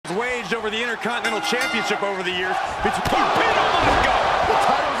advantage over the Intercontinental Championship over the years. It's oh my God! The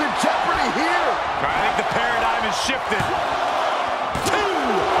title's in jeopardy here. I think the paradigm has shifted.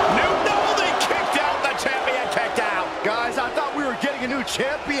 No, they kicked out. The champion kicked out. Guys, I thought we were getting a new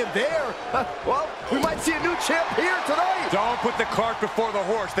champion there. Well, we might see a new champ here tonight. Don't put the cart before the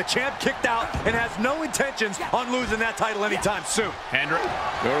horse. The champ kicked out and has no intentions on losing that title anytime soon. Hendrick.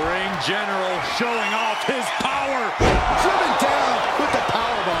 The ring general showing off his power. Driven down with the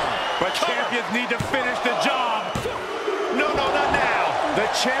powerbomb. But champions need to finish the job. No, not now. The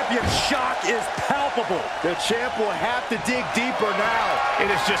champion's shock is palpable. The champ will have to dig deeper now.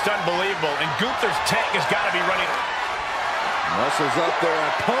 It is just unbelievable, and Gunther's tank has got to be running. Muscles up their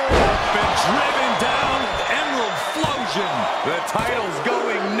opponent. Been driven down. Emerald Flosion. The title's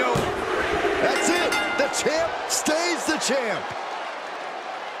going nowhere. That's it. The champ stays the champ.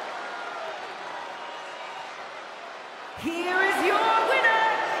 Here is your winner,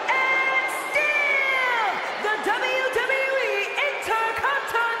 and still the WWE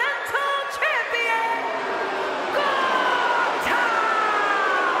Intercontinental Champion, Gunther!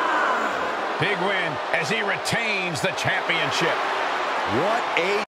 Big win as he retains the championship. What a